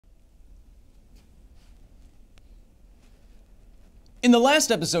In the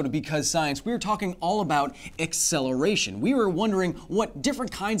last episode of Because Science, we were talking all about acceleration. We were wondering what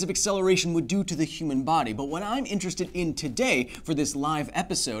different kinds of acceleration would do to the human body. But what I'm interested in today for this live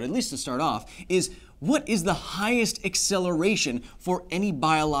episode, at least to start off, is what is the highest acceleration for any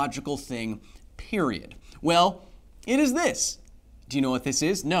biological thing, period? Well, it is this. Do you know what this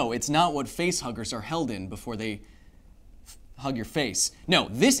is? No, it's not what face huggers are held in before they hug your face. No,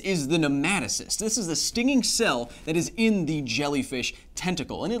 this is the nematocyst. This is the stinging cell that is in the jellyfish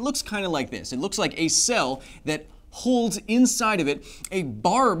tentacle. And it looks kind of like this. It looks like a cell that holds inside of it a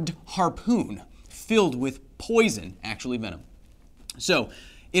barbed harpoon filled with poison, actually venom. So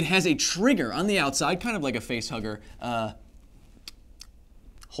it has a trigger on the outside, kind of like a face hugger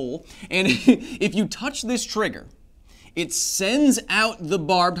hole. And if you touch this trigger, it sends out the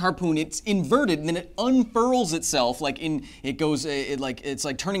barbed harpoon. It's inverted, and then it unfurls itself it's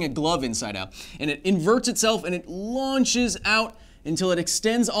like turning a glove inside out. And it inverts itself, and it launches out until it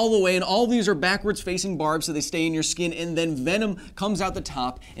extends all the way. And all these are backwards facing barbs, so they stay in your skin. And then venom comes out the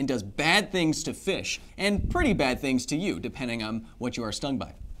top and does bad things to fish, and pretty bad things to you, depending on what you are stung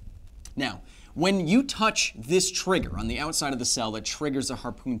by. Now, when you touch this trigger on the outside of the cell that triggers the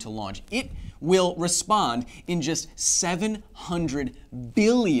harpoon to launch, it will respond in just 700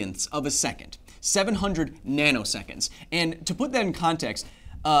 billionths of a second, 700 nanoseconds. And to put that in context,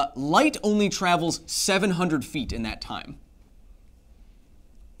 light only travels 700 feet in that time.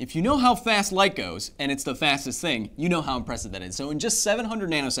 If you know how fast light goes, and it's the fastest thing, you know how impressive that is. So in just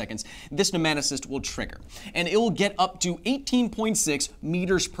 700 nanoseconds, this nematocyst will trigger. And it will get up to 18.6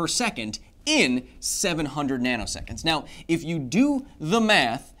 meters per second in 700 nanoseconds. Now, if you do the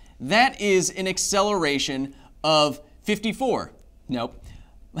math, that is an acceleration of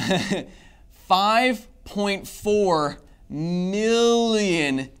 5.4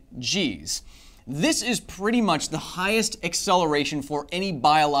 million Gs. This is pretty much the highest acceleration for any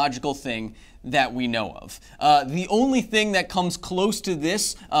biological thing that we know of. The only thing that comes close to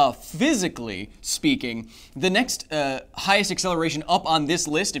this, physically speaking, the next highest acceleration up on this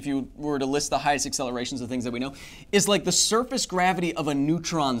list, if you were to list the highest accelerations of things that we know, is like the surface gravity of a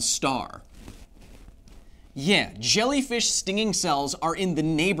neutron star. Yeah, jellyfish stinging cells are in the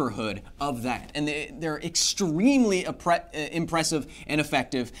neighborhood of that, and they're extremely impressive and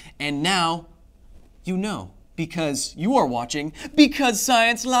effective, and now you know. Because you are watching Because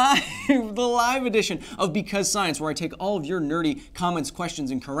Science Live, the live edition of Because Science, where I take all of your nerdy comments, questions,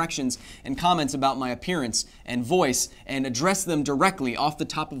 and corrections and comments about my appearance and voice and address them directly off the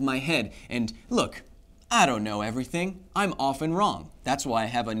top of my head. And look, I don't know everything. I'm often wrong. That's why I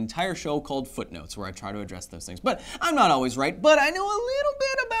have an entire show called Footnotes where I try to address those things. But I'm not always right, but I know a little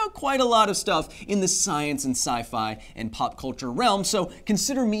bit about quite a lot of stuff in the science and sci-fi and pop culture realm, so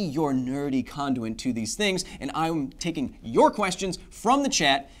consider me your nerdy conduit to these things, and I'm taking your questions from the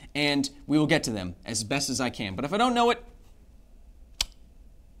chat, and we will get to them as best as I can. But if I don't know it,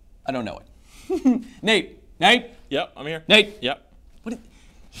 I don't know it. Nate? Yep, I'm here. Nate? Yep.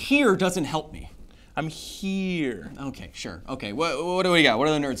 Here doesn't help me. I'm here. Okay, sure. Okay, what do we got? What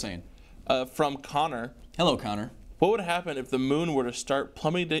are the nerds saying? From Connor. Hello, Connor. What would happen if the moon were to start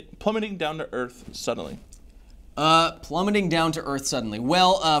plummeting down to Earth suddenly? Plummeting down to Earth suddenly.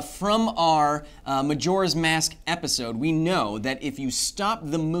 Well, from our Majora's Mask episode, we know that if you stop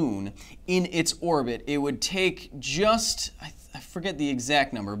the moon in its orbit, it would take just, I forget the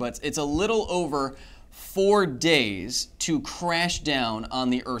exact number, but it's a little over 4 days to crash down on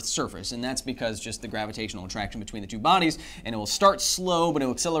the Earth's surface, and that's because just the gravitational attraction between the two bodies, and it will start slow, but it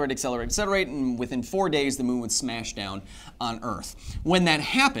will accelerate, and within 4 days the moon would smash down on Earth. When that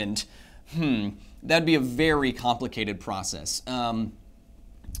happened, that'd be a very complicated process.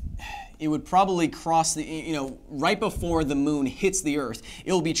 It would probably cross the, right before the moon hits the Earth,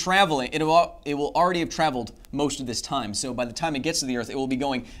 it will be traveling, it will already have traveled most of this time. So by the time it gets to the Earth, it will be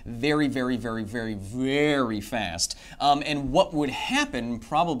going very, very, very, very, very fast. And what would happen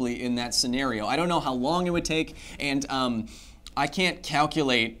probably in that scenario, I don't know how long it would take, and I can't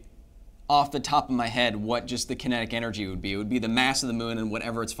calculate off the top of my head what just the kinetic energy would be. It would be the mass of the moon and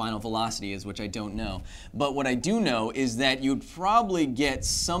whatever its final velocity is, which I don't know. But what I do know is that you'd probably get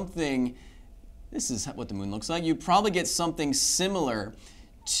something, this is what the moon looks like, you'd probably get something similar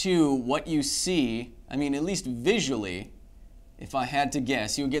to what you see, I mean, at least visually, if I had to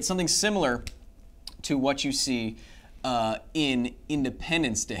guess, you would get something similar to what you see in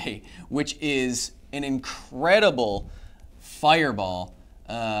Independence Day, which is an incredible fireball.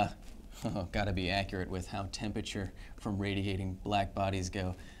 Gotta be accurate with how temperature from radiating black bodies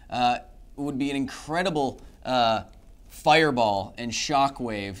go. It would be an incredible fireball and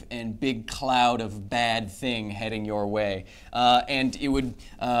shockwave and big cloud of bad thing heading your way. And it would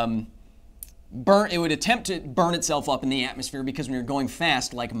attempt to burn itself up in the atmosphere because when you're going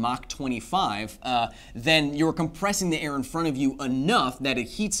fast, like Mach 25, then you're compressing the air in front of you enough that it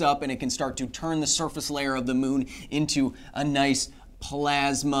heats up and it can start to turn the surface layer of the moon into a nice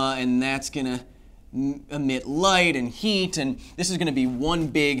plasma, and that's gonna emit light and heat, and this is gonna be one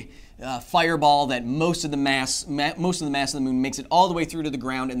big fireball that most of the mass of the moon makes it all the way through to the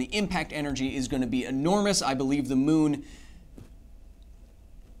ground, and the impact energy is going to be enormous. I believe the moon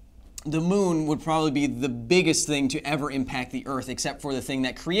would probably be the biggest thing to ever impact the Earth, except for the thing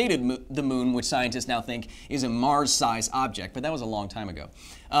that created the moon, which scientists now think is a Mars-sized object, but that was a long time ago.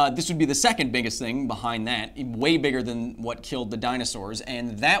 This would be the second biggest thing behind that, way bigger than what killed the dinosaurs,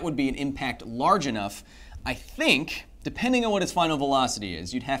 and that would be an impact large enough, I think, depending on what its final velocity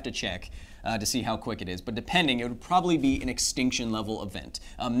is. You'd have to check to see how quick it is, but depending, it would probably be an extinction level event.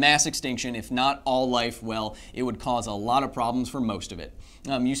 A mass extinction, if not all life, well, it would cause a lot of problems for most of it.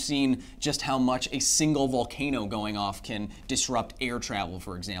 You've seen just how much a single volcano going off can disrupt air travel,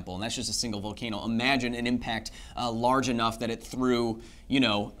 for example, and that's just a single volcano. Imagine an impact large enough that it threw,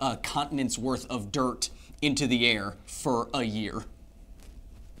 a continent's worth of dirt into the air for a year.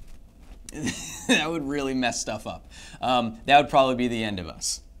 That would really mess stuff up. That would probably be the end of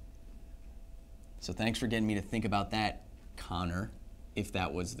us. So thanks for getting me to think about that, Connor, if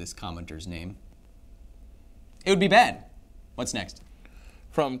that was this commenter's name. It would be bad. What's next?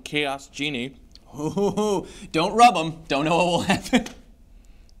 From Chaos Genie. Ooh, don't rub them. Don't know what will happen.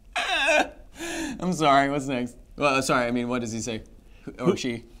 I'm sorry. What's next? Well, sorry. I mean, what does he say? Or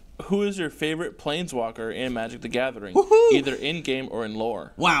she? Who is your favorite planeswalker in Magic the Gathering, either in-game or in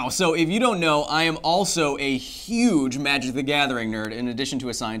lore? Wow, so if you don't know, I am also a huge Magic the Gathering nerd, in addition to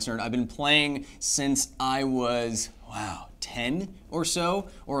a science nerd. I've been playing since I was, 10 or so,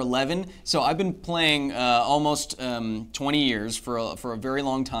 or 11. So I've been playing almost 20 years for a very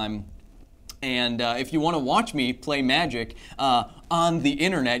long time. And if you want to watch me play Magic on the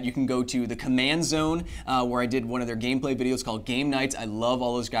internet, you can go to the Command Zone, where I did one of their gameplay videos called Game Nights. I love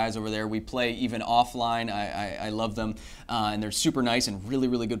all those guys over there. We play even offline. I love them, and they're super nice and really,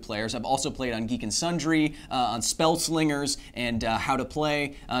 really good players. I've also played on Geek and Sundry, on Spell Slingers, and How to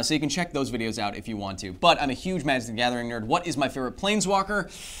Play, so you can check those videos out if you want to. But I'm a huge Magic the Gathering nerd. What is my favorite Planeswalker?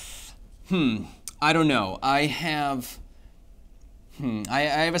 I don't know. I have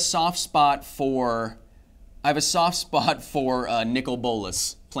a soft spot for Nicol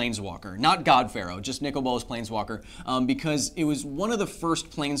Bolas Planeswalker, not God Pharaoh, just Nicol Bolas Planeswalker, because it was one of the first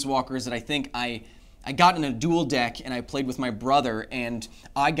Planeswalkers that I think I got in a dual deck, and I played with my brother, and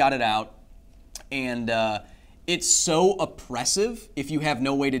I got it out, and it's so oppressive if you have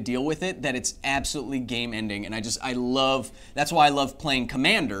no way to deal with it that it's absolutely game ending. And that's why I love playing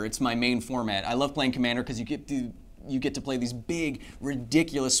Commander. It's my main format. I love playing Commander because you get to play these big,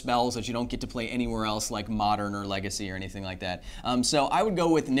 ridiculous spells that you don't get to play anywhere else, like Modern or Legacy or anything like that. So I would go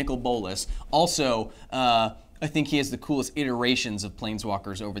with Nicol Bolas. Also, I think he has the coolest iterations of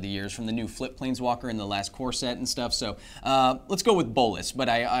Planeswalkers over the years, from the new Flip Planeswalker in the last core set and stuff. So let's go with Bolas. But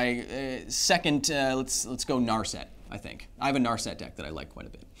second, let's go Narset, I think. I have a Narset deck that I like quite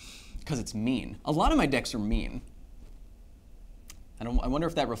a bit because it's mean. A lot of my decks are mean. I wonder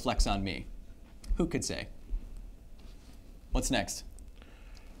if that reflects on me. Who could say? What's next?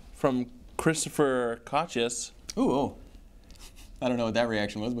 From Christopher Kochis. Ooh, I don't know what that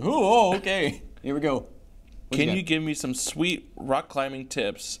reaction was, but okay. Here we go. Can you give me some sweet rock climbing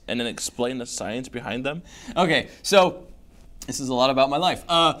tips and then explain the science behind them? Okay, so this is a lot about my life.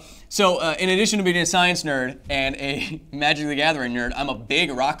 In addition to being a science nerd and a Magic the Gathering nerd, I'm a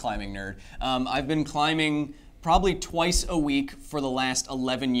big rock climbing nerd. I've been climbing probably twice a week for the last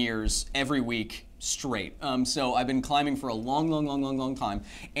 11 years, every week. Straight. So I've been climbing for a long time.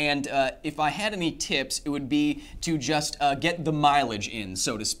 And if I had any tips, it would be to just get the mileage in,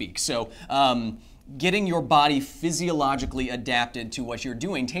 so to speak. So getting your body physiologically adapted to what you're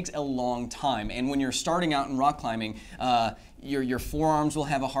doing takes a long time. And when you're starting out in rock climbing, your forearms will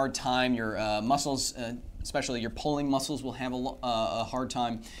have a hard time, your muscles, especially your pulling muscles, will have a hard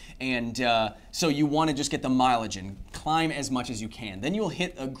time. And so you want to just get the mileage in, climb as much as you can. Then you'll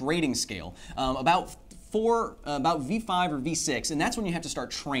hit a grading scale, about V5 or V6, and that's when you have to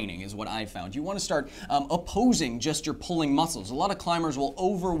start training, is what I've found. You want to start opposing just your pulling muscles. A lot of climbers will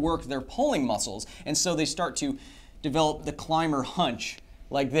overwork their pulling muscles, and so they start to develop the climber hunch,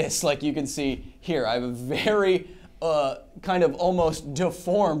 like this, like you can see here. I have a very kind of almost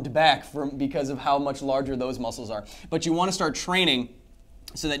deformed back because of how much larger those muscles are. But you want to start training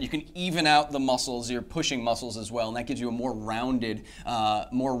so that you can even out the muscles, your pushing muscles as well, and that gives you a more rounded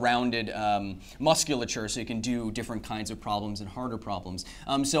musculature, so you can do different kinds of problems and harder problems.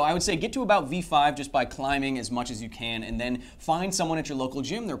 So I would say get to about V5 just by climbing as much as you can, and then find someone at your local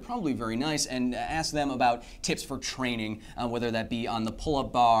gym. They're probably very nice, and ask them about tips for training, whether that be on the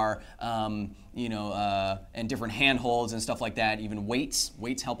pull-up bar, and different handholds and stuff like that. Even weights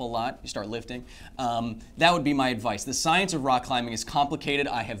help a lot. You start lifting. That would be my advice. The science of rock climbing is complicated.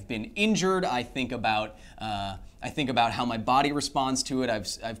 I have been injured. I think about how my body responds to it.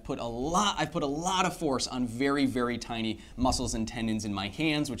 I've put a lot of force on very, very tiny muscles and tendons in my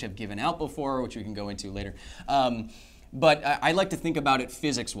hands, which have given out before, which we can go into later. But I like to think about it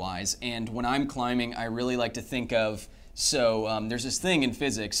physics-wise, and when I'm climbing, I really like to think of, there's this thing in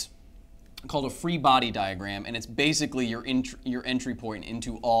physics called a free body diagram, and it's basically your entry point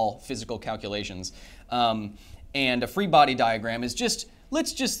into all physical calculations. And a free body diagram is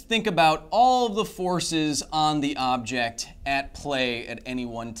let's just think about all of the forces on the object at play at any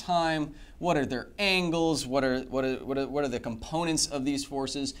one time. What are their angles? What are the components of these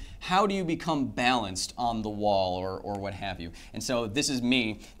forces? How do you become balanced on the wall or what have you? And so this is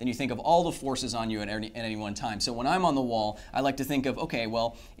me. Then you think of all the forces on you at any one time. So when I'm on the wall, I like to think of, okay,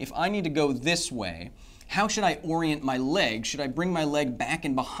 well, if I need to go this way, how should I orient my leg? Should I bring my leg back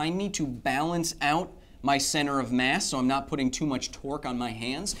and behind me to balance out my center of mass, so I'm not putting too much torque on my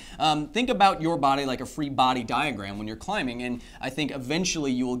hands? Think about your body like a free body diagram when you're climbing, and I think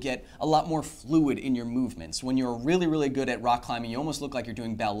eventually you will get a lot more fluid in your movements. When you're really, really good at rock climbing, you almost look like you're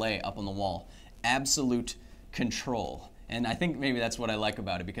doing ballet up on the wall. Absolute control. And I think maybe that's what I like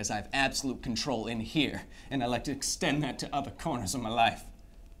about it, because I have absolute control in here, and I like to extend that to other corners of my life.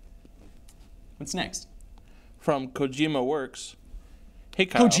 What's next? From Kojima Works. Hey,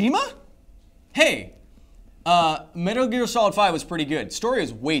 Kyle. Kojima? Hey! Metal Gear Solid 5 was pretty good. Story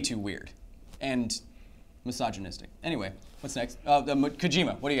is way too weird and misogynistic. Anyway, what's next?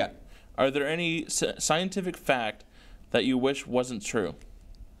 Kojima, what do you got? Are there any scientific fact that you wish wasn't true?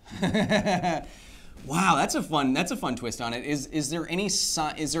 Wow, that's a fun twist on it. Is there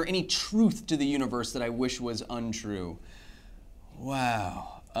any truth to the universe that I wish was untrue?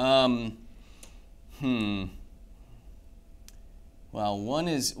 Wow. Well, one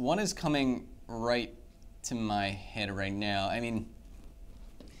is coming right to my head right now. I mean,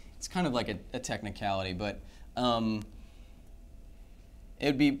 it's kind of like a technicality, but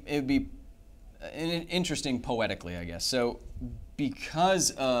it'd be interesting poetically, I guess. So,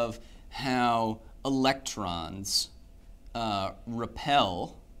 because of how electrons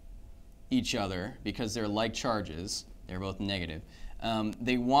repel each other because they're like charges, they're both negative,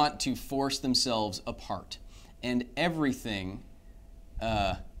 they want to force themselves apart, and everything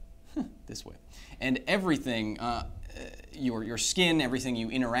this way. And everything, your skin, everything you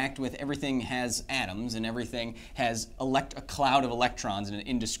interact with, everything has atoms, and everything has a cloud of electrons in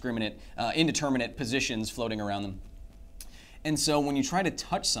indeterminate positions floating around them. And so when you try to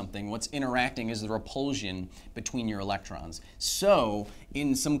touch something, what's interacting is the repulsion between your electrons. So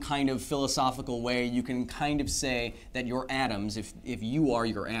in some kind of philosophical way, you can kind of say that your atoms, if you are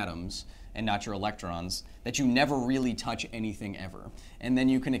your atoms, and not your electrons, that you never really touch anything ever. And then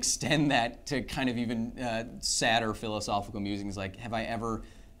you can extend that to kind of even sadder philosophical musings like, have I ever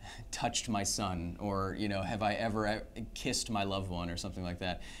touched my son? Or, have I ever kissed my loved one? Or something like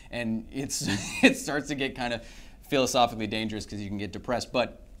that. And it starts to get kind of philosophically dangerous because you can get depressed.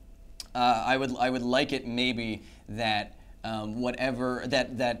 But I would like it maybe that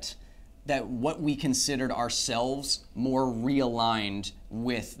that what we considered ourselves more realigned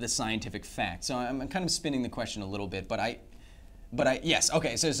with the scientific fact. So I'm kind of spinning the question a little bit, but yes,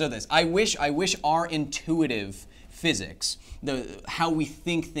 okay, so this. I wish our intuitive physics, how we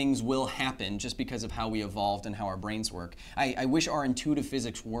think things will happen just because of how we evolved and how our brains work, I wish our intuitive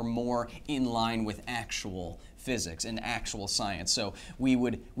physics were more in line with actual physics and actual science. So we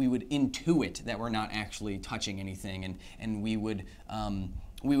would intuit that we're not actually touching anything, and we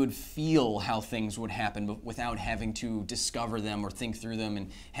would feel how things would happen, but without having to discover them or think through them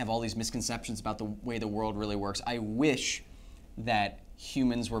and have all these misconceptions about the way the world really works. I wish that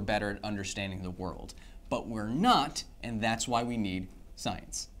humans were better at understanding the world, but we're not, and that's why we need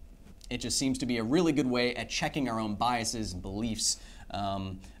science. It just seems to be a really good way at checking our own biases and beliefs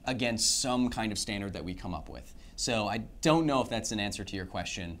against some kind of standard that we come up with. So I don't know if that's an answer to your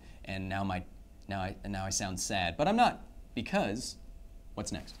question, and now I sound sad, but I'm not, because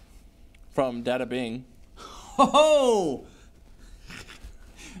what's next? From Data Bing. Ho ho!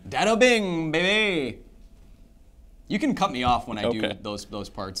 Data Bing, baby! You can cut me off when I do those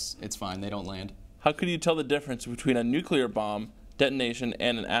parts. It's fine, they don't land. How could you tell the difference between a nuclear bomb detonation,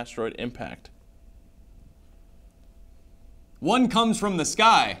 and an asteroid impact. One comes from the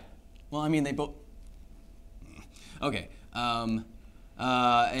sky. Well, I mean, they both... Okay. An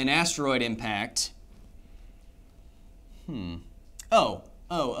asteroid impact. Kind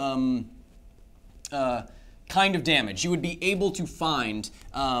of damage. You would be able to find...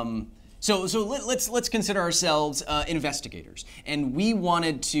 let's consider ourselves investigators, and we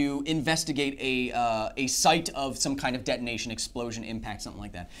wanted to investigate a site of some kind of detonation, explosion, impact, something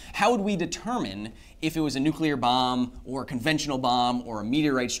like that. How would we determine if it was a nuclear bomb or a conventional bomb or a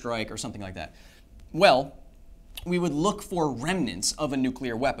meteorite strike or something like that? Well, we would look for remnants of a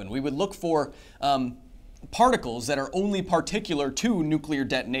nuclear weapon. We would look for particles that are only particular to nuclear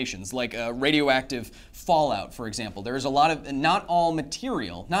detonations, like radioactive fallout, for example. There's a lot of, not all the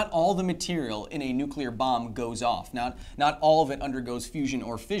material in a nuclear bomb goes off. Not all of it undergoes fusion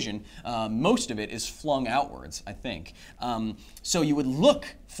or fission. Most of it is flung outwards, I think. So you would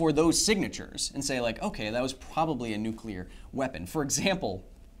look for those signatures and say, like, okay, that was probably a nuclear weapon. For example,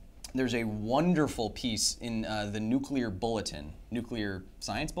 there's a wonderful piece in the Nuclear Bulletin, Nuclear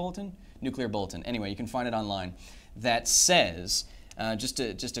Science Bulletin? Nuclear Bulletin. Anyway, you can find it online. That says, just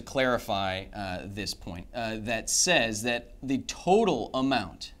to clarify this point, that says that the total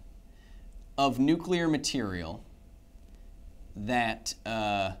amount of nuclear material that,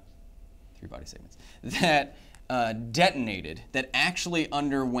 three body segments, that detonated, that actually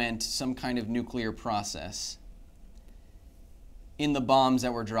underwent some kind of nuclear process in the bombs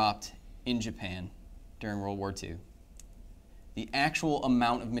that were dropped in Japan during World War II. The actual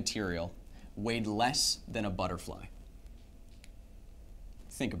amount of material weighed less than a butterfly.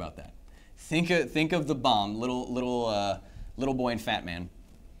 Think about that. Think of the bomb, little boy and fat man.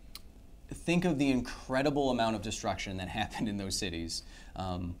 Think of the incredible amount of destruction that happened in those cities,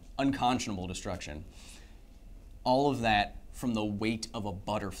 unconscionable destruction. All of that from the weight of a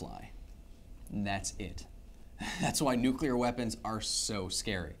butterfly. And that's it. That's why nuclear weapons are so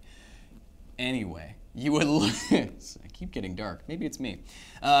scary. Anyway, you would look, I keep getting dark, maybe it's me.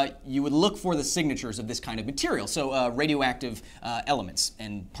 You would look for the signatures of this kind of material, so radioactive elements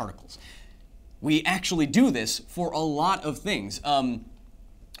and particles. We actually do this for a lot of things.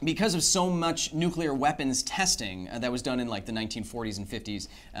 Because of so much nuclear weapons testing that was done in like the 1940s and 50s,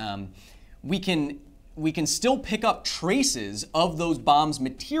 we can still pick up traces of those bombs'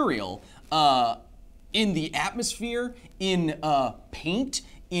 material in the atmosphere, in paint,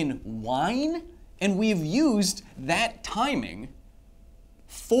 in wine, and we've used that timing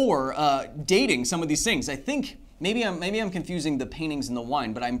for dating some of these things. I think maybe I'm confusing the paintings and the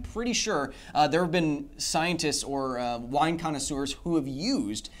wine, but I'm pretty sure there have been scientists or wine connoisseurs who have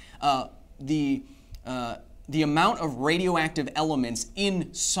used the amount of radioactive elements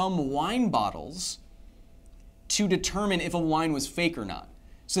in some wine bottles to determine if a wine was fake or not.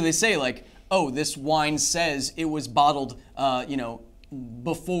 So they say, like, oh, this wine says it was bottled,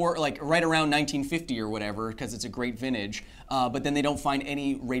 before, like, right around 1950 or whatever, because it's a great vintage, but then they don't find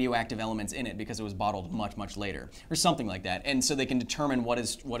any radioactive elements in it because it was bottled much, much later, or something like that. And so they can determine what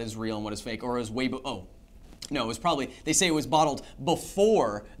is real and what is fake, or it was it was probably, they say it was bottled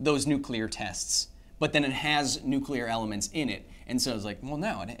before those nuclear tests, but then it has nuclear elements in it. And so it's like, well,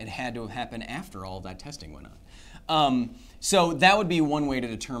 no, it had to have happened after all of that testing went on. So that would be one way to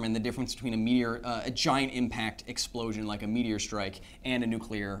determine the difference between a meteor, a giant impact explosion like a meteor strike, and a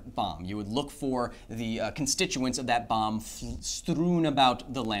nuclear bomb. You would look for the constituents of that bomb strewn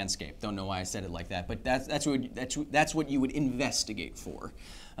about the landscape. Don't know why I said it like that, but that's what you would investigate for.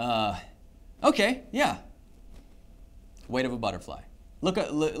 Okay, yeah. Weight of a butterfly. Look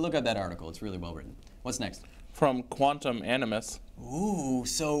at that article. It's really well written. What's next? From Quantum Animus. Ooh,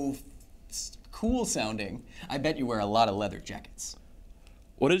 so cool sounding. I bet you wear a lot of leather jackets.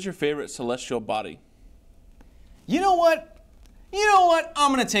 What is your favorite celestial body? You know what?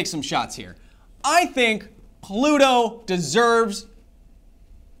 I'm going to take some shots here. I think Pluto deserves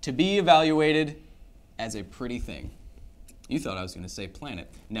to be evaluated as a pretty thing. You thought I was going to say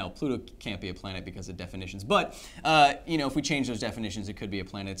planet. No, Pluto can't be a planet because of definitions. But, if we change those definitions, it could be a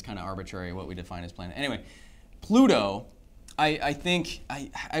planet. It's kind of arbitrary what we define as planet. Anyway, Pluto, I think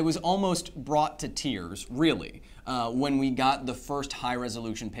I was almost brought to tears, really, when we got the first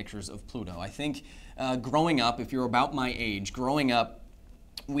high-resolution pictures of Pluto. I think growing up, if you're about my age, growing up,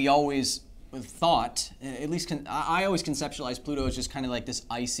 we always thought, at least I always conceptualized Pluto as just kind of like this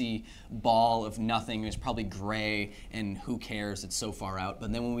icy ball of nothing. It was probably gray, and who cares? It's so far out.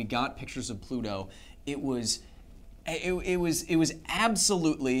 But then when we got pictures of Pluto, it was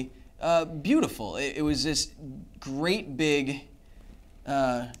absolutely beautiful. It was this great big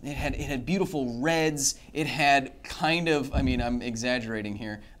it had beautiful reds. It had kind of, I mean, I'm exaggerating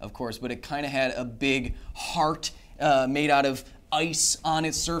here, of course, but it kind of had a big heart made out of ice on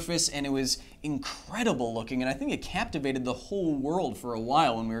its surface, and it was incredible looking, and I think it captivated the whole world for a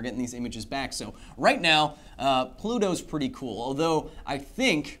while when we were getting these images back. So right now, Pluto's pretty cool, although I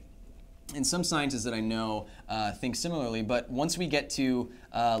think, and some scientists that I know think similarly, but once we get to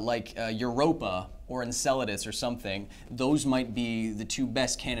Europa or Enceladus or something, those might be the two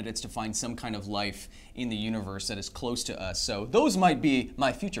best candidates to find some kind of life in the universe that is close to us. So those might be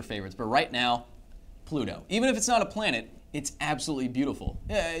my future favorites, but right now, Pluto. Even if it's not a planet, it's absolutely beautiful.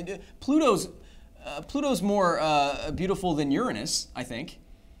 Pluto's more beautiful than Uranus, I think.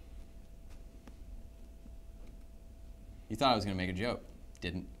 You thought I was going to make a joke.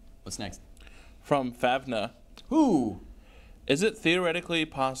 Didn't. What's next? From Favna. Who? Is it theoretically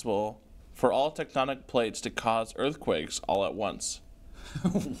possible for all tectonic plates to cause earthquakes all at once?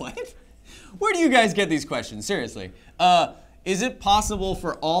 What? Where do you guys get these questions? Seriously. Is it possible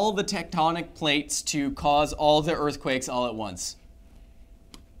for all the tectonic plates to cause all the earthquakes all at once?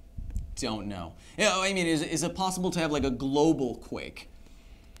 Don't know. Yeah, I mean, is it possible to have like a global quake?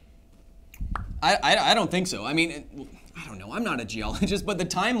 I don't think so. I mean, I don't know. I'm not a geologist, but the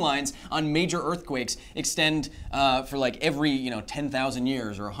timelines on major earthquakes extend for like every 10,000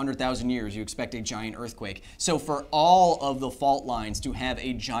 years or 100,000 years. You expect a giant earthquake. So for all of the fault lines to have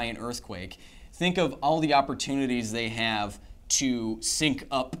a giant earthquake, think of all the opportunities they have to sync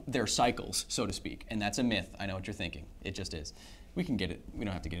up their cycles, so to speak. And that's a myth. I know what you're thinking. It just is. We can get it. We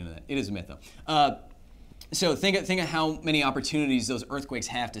don't have to get into that. It is a myth, though. So think of how many opportunities those earthquakes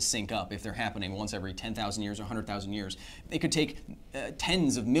have to sync up if they're happening once every 10,000 years or 100,000 years. It could take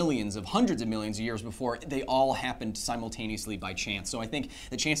tens of millions of hundreds of millions of years before they all happened simultaneously by chance. So I think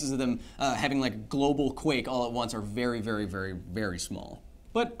the chances of them having like a global quake all at once are very, very, very, very small.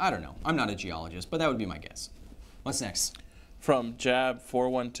 But I don't know. I'm not a geologist, but that would be my guess. What's next? From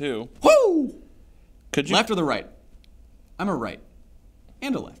Jab412. Woo! Could you Left or the right? I'm a right.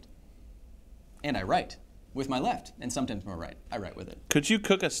 And a left. And I write with my left, and sometimes my right. I write with it. Could you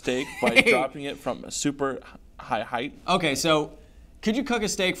cook a steak by dropping it from a super high height? Okay, so could you cook a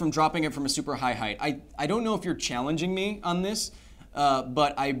steak from dropping it from a super high height? I don't know if you're challenging me on this,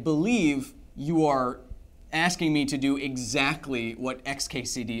 but I believe you are asking me to do exactly what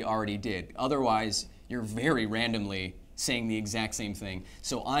XKCD already did. Otherwise, you're very randomly saying the exact same thing.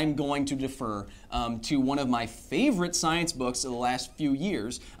 So I'm going to defer to one of my favorite science books of the last few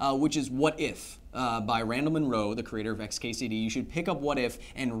years, which is What If? By Randall Munroe, the creator of XKCD. You should pick up What If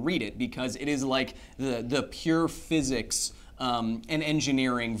and read it because it is like the pure physics and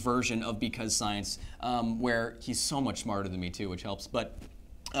engineering version of Because Science, where he's so much smarter than me too, which helps. But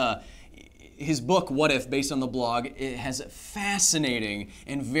his book, What If, based on the blog, it has fascinating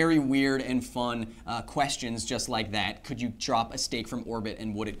and very weird and fun questions just like that. Could you drop a steak from orbit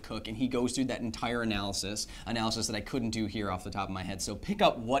and would it cook? And he goes through that entire analysis that I couldn't do here off the top of my head. So pick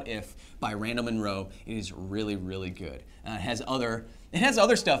up What If by Randall Munroe. It is really, really good. It has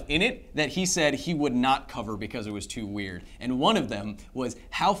other stuff in it that he said he would not cover because it was too weird. And one of them was,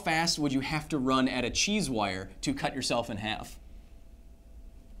 how fast would you have to run at a cheese wire to cut yourself in half?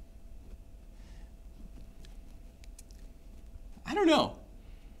 I don't know.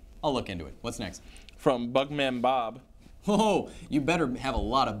 I'll look into it. What's next? From Bugman Bob. Oh, you better have a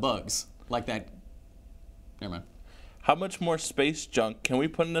lot of bugs like that. Never mind. How much more space junk can we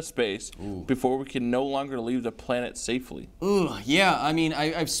put into space before we can no longer leave the planet safely? Ooh, yeah. I mean,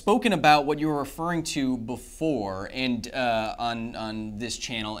 I've spoken about what you were referring to before, and on this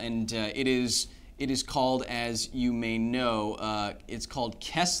channel, and it is called, as you may know, it's called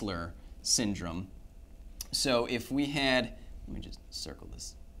Kessler syndrome. So if we had, let me just circle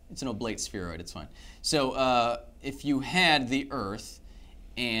this. It's an oblate spheroid. It's fine. So if you had the Earth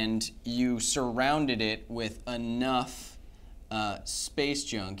and you surrounded it with enough space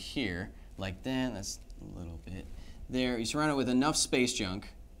junk here, like that, that's a little bit there. You surround it with enough space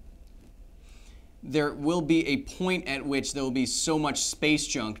junk, there will be a point at which there will be so much space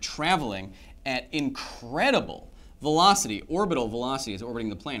junk traveling at incredible velocity, orbital velocity is orbiting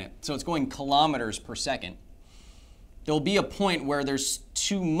the planet. So it's going kilometers per second. There'll be a point where there's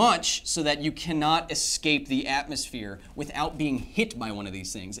too much so that you cannot escape the atmosphere without being hit by one of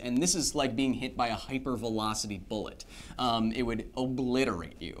these things. And this is like being hit by a hypervelocity bullet. It would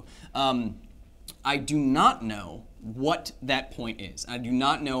obliterate you. I do not know what that point is. I do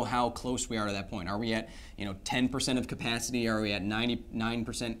not know how close we are to that point. Are we at 10% of capacity? Are we at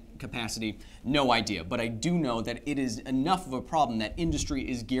 99% capacity? No idea. But I do know that it is enough of a problem that industry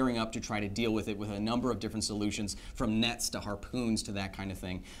is gearing up to try to deal with it with a number of different solutions, from nets to harpoons to that kind of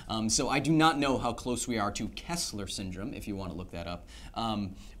thing. So I do not know how close we are to Kessler syndrome, if you want to look that up.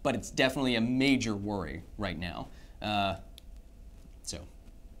 But it's definitely a major worry right now. So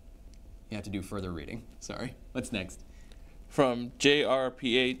you have to do further reading. Sorry. What's next? From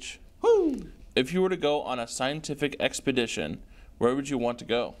JRPH. Woo! If you were to go on a scientific expedition, where would you want to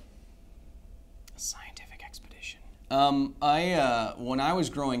go? A scientific expedition. When I was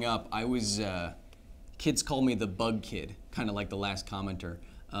growing up, I was, kids called me the bug kid, kind of like the last commenter.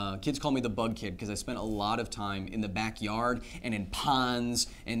 Kids call me the bug kid because I spent a lot of time in the backyard and in ponds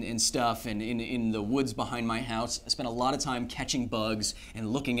and stuff, and in the woods behind my house. I spent a lot of time catching bugs and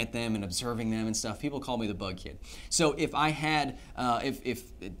looking at them and observing them and stuff. People call me the bug kid. So if I had,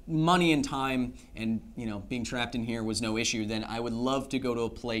 if money and time and being trapped in here was no issue, then I would love to go to a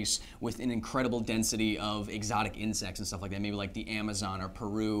place with an incredible density of exotic insects and stuff like that, maybe like the Amazon or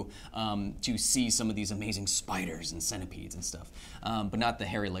Peru, to see some of these amazing spiders and centipedes and stuff, but not the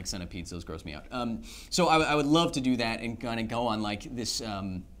hairy like centipedes. Those gross me out. So I would love to do that and kind of go on like this.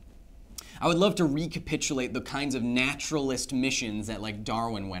 I would love to recapitulate the kinds of naturalist missions that like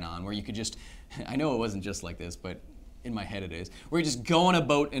Darwin went on, where you could just, I know it wasn't just like this, but in my head it is, where you just go on a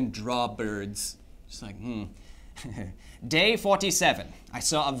boat and draw birds. Just like, Day 47, I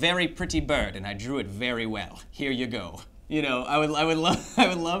saw a very pretty bird and I drew it very well. Here you go. I would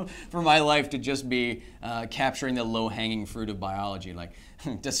love for my life to just be capturing the low-hanging fruit of biology. Like,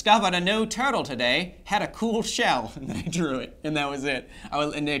 discovered a new turtle today, had a cool shell, and then I drew it, and that was it.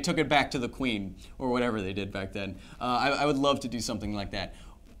 And they took it back to the queen, or whatever they did back then. I would love to do something like that.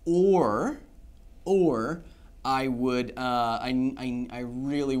 Or I would, I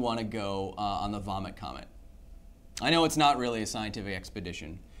really want to go on the Vomit Comet. I know it's not really a scientific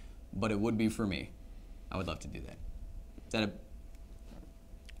expedition, but it would be for me. I would love to do that. Is that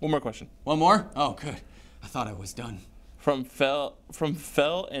One more question. One more? Oh, good. I thought I was done. From Fell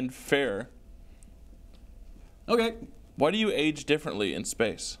and Fair. Okay. Why do you age differently in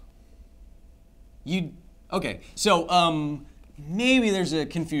space? Okay. So maybe there's a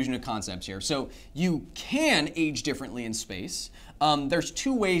confusion of concepts here. So you can age differently in space. There's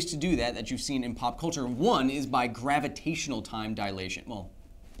two ways to do that you've seen in pop culture. One is by gravitational time dilation. Well,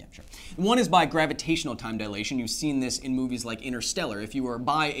 yeah, sure. One is by gravitational time dilation. You've seen this in movies like Interstellar. If you are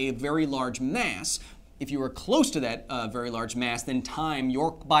by a very large mass, if you are close to that very large mass, then time,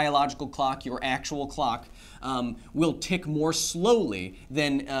 your biological clock, your actual clock, will tick more slowly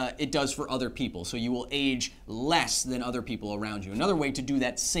than it does for other people. So you will age less than other people around you. Another way to do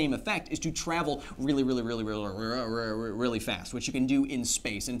that same effect is to travel really fast, which you can do in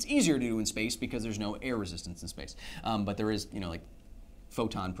space. And it's easier to do in space because there's no air resistance in space. But there is, like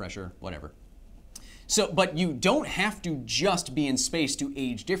photon pressure, whatever. So, but you don't have to just be in space to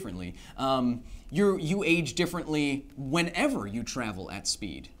age differently. You age differently whenever you travel at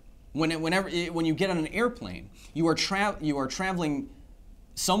speed. When you get on an airplane, you are traveling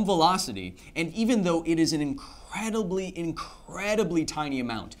some velocity, and even though it is an incredibly tiny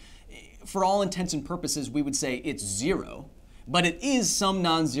amount, for all intents and purposes, we would say it's zero. But it is some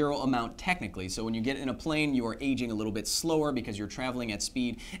non-zero amount technically. So when you get in a plane, you are aging a little bit slower because you're traveling at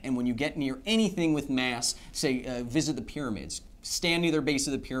speed. And when you get near anything with mass, say visit the pyramids, stand near the base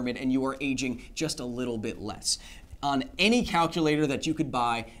of the pyramid, and you are aging just a little bit less. On any calculator that you could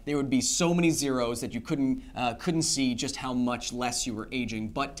buy, there would be so many zeros that you couldn't see just how much less you were aging,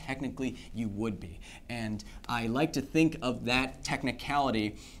 but technically you would be. And I like to think of that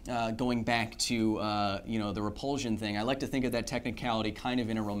technicality, going back to the repulsion thing. I like to think of that technicality kind of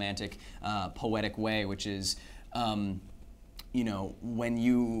in a romantic, poetic way, which is, when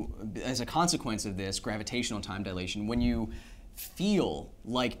you, as a consequence of this gravitational time dilation, when you feel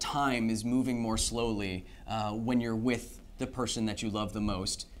like time is moving more slowly when you're with the person that you love the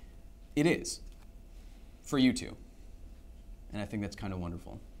most, it is for you two. And I think that's kind of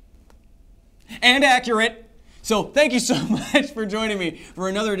wonderful. And accurate. So thank you so much for joining me for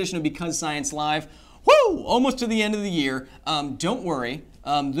another edition of Because Science Live. Woo! Almost to the end of the year. Don't worry,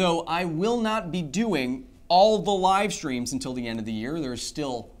 though I will not be doing all the live streams until the end of the year. There's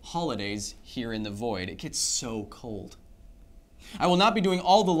still holidays here in the void. It gets so cold. I will not be doing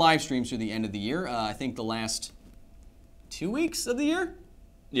all the live streams through the end of the year. I think the last 2 weeks of the year?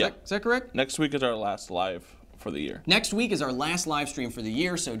 Yeah. Is that correct? Next week is our last live for the year. Next week is our last live stream for the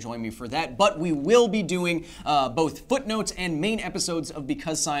year, so join me for that. But we will be doing both footnotes and main episodes of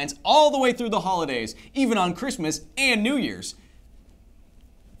Because Science all the way through the holidays, even on Christmas and New Year's.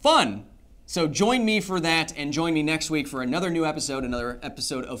 Fun! So join me for that, and join me next week for another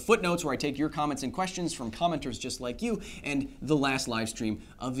episode of Footnotes, where I take your comments and questions from commenters just like you, and the last live stream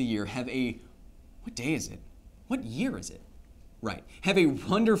of the year. What day is it? What year is it? Right. Have a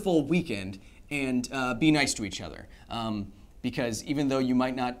wonderful weekend, and be nice to each other. Because even though you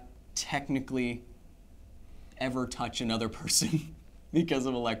might not technically ever touch another person because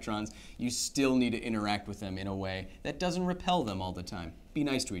of electrons, you still need to interact with them in a way that doesn't repel them all the time. Be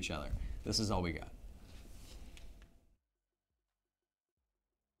nice to each other. This is all we got.